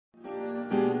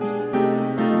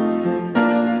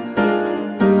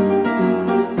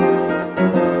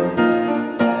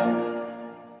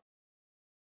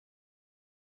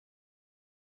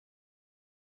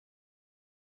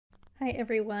Hi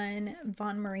everyone,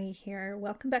 Vonmarie here.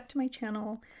 Welcome back to my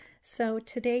channel. So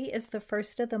today is the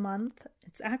first of the month.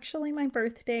 It's actually my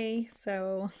birthday,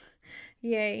 so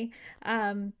yay.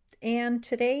 And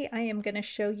today I am going to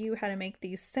show you how to make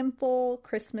these simple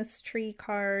Christmas tree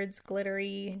cards,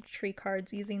 glittery tree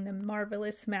cards using the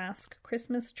Marvelous Mask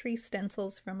Christmas tree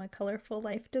stencils from A Colorful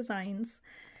Life Designs.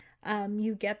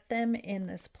 You get them in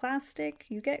this plastic.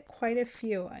 You get quite a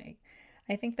few.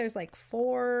 I think there's like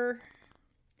 4.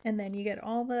 And then you get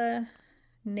all the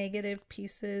negative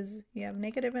pieces. You have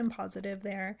negative and positive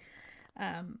there.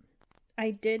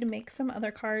 I did make some other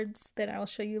cards that I'll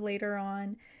show you later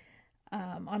on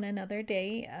another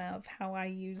day of how I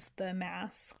use the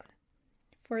mask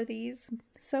for these.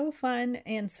 So fun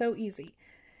and so easy.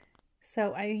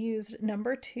 So I used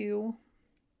number 2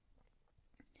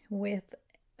 with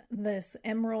this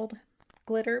emerald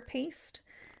glitter paste.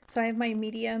 So I have my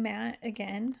media mat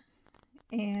again.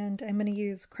 And I'm going to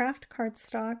use craft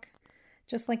cardstock,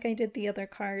 just like I did the other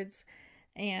cards,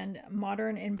 and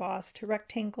modern embossed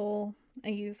rectangle. I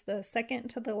use the second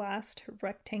to the last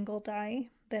rectangle die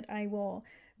that I will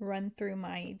run through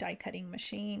my die cutting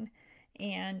machine.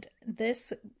 And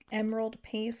this emerald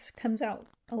paste comes out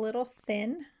a little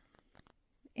thin,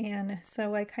 and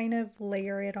so I kind of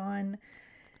layer it on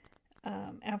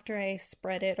after I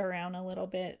spread it around a little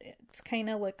bit. It kind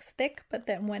of looks thick, but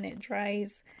then when it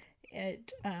dries,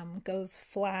 it goes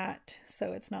flat,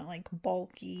 so it's not like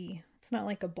bulky. It's not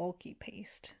like a bulky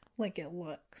paste like it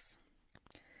looks.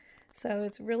 So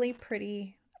it's really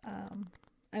pretty.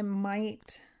 I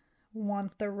might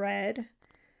want the red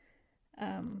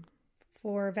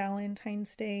for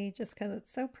Valentine's Day just because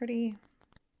it's so pretty.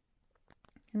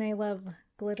 And I love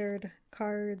glittered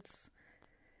cards.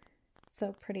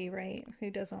 So pretty, right? Who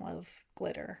doesn't love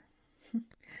glitter?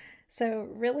 So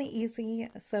really easy.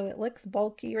 So it looks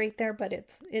bulky right there, but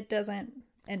it doesn't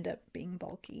end up being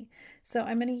bulky. So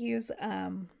I'm going to use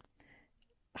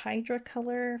Hydra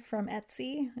Color from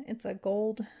Etsy. It's a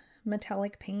gold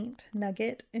metallic paint.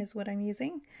 Nugget is what I'm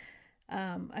using.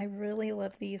 I really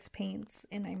love these paints,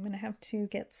 and I'm going to have to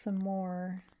get some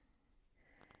more.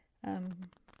 And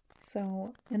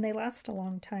they last a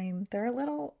long time.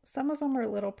 Some of them are a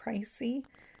little pricey.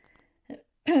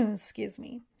 Excuse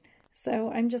me.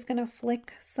 So I'm just going to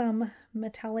flick some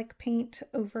metallic paint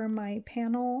over my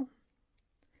panel.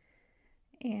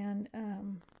 And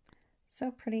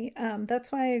so pretty.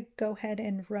 That's why I go ahead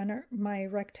and run my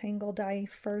rectangle die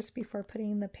first before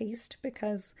putting the paste,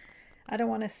 because I don't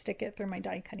want to stick it through my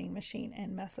die cutting machine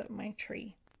and mess up my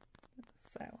tree.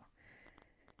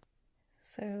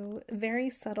 So very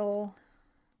subtle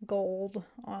gold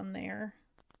on there.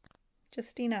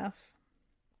 Just enough.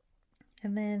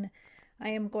 And then I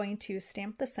am going to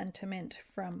stamp the sentiment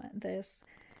from this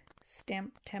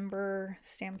Stamptember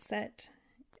stamp set,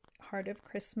 Heart of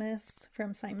Christmas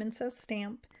from Simon Says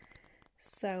Stamp.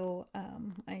 So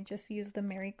I just used the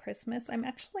Merry Christmas. I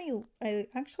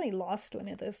actually lost one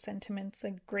of those sentiments,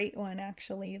 a great one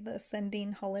actually, the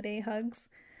Sending Holiday Hugs.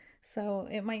 So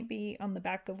it might be on the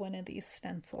back of one of these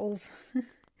stencils.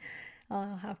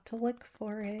 I'll have to look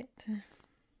for it.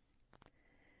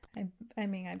 I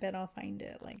mean, I bet I'll find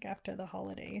it like after the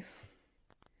holidays.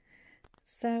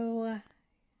 So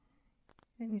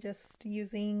I'm just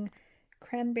using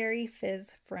Cranberry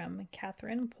Fizz from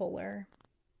Catherine Puller.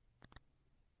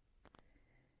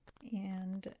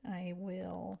 And I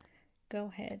will go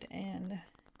ahead and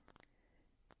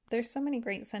there's so many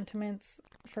great sentiments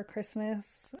for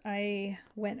Christmas. I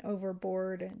went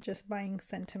overboard just buying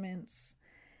sentiments,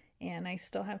 and I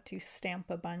still have to stamp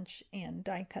a bunch and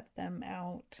die cut them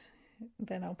out.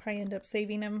 Then I'll probably end up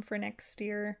saving them for next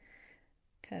year,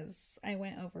 because I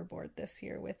went overboard this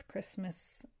year with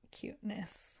Christmas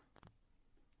cuteness.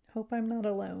 Hope I'm not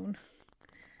alone.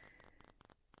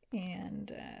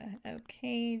 And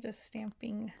okay, just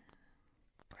stamping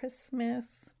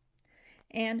Christmas.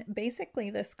 And basically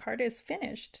this card is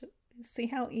finished. See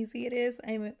how easy it is?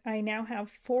 I now have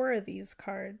 4 of these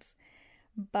cards.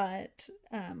 But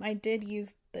I did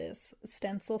use this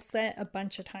stencil set a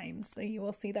bunch of times, so you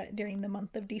will see that during the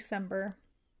month of December.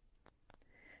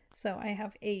 So I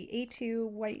have a A2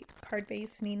 white card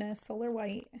base Nina Solar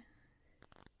White,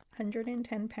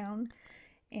 110 pound,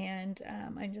 and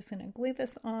I'm just going to glue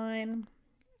this on.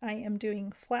 I am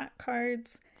doing flat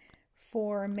cards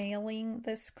for mailing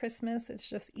this Christmas. It's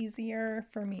just easier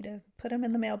for me to put them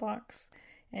in the mailbox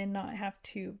and not have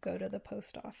to go to the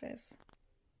post office,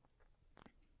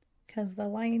 because the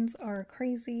lines are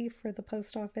crazy for the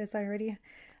post office.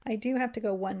 I do have to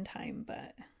go one time,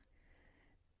 but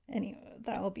anyway,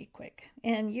 that will be quick.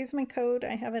 And use my code.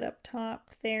 I have it up top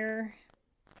there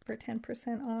for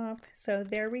 10% off. So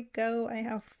there we go. I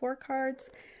have 4 cards.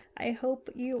 I hope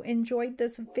you enjoyed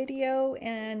this video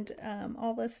and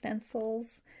all the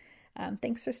stencils.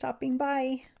 Thanks for stopping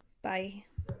by. Bye.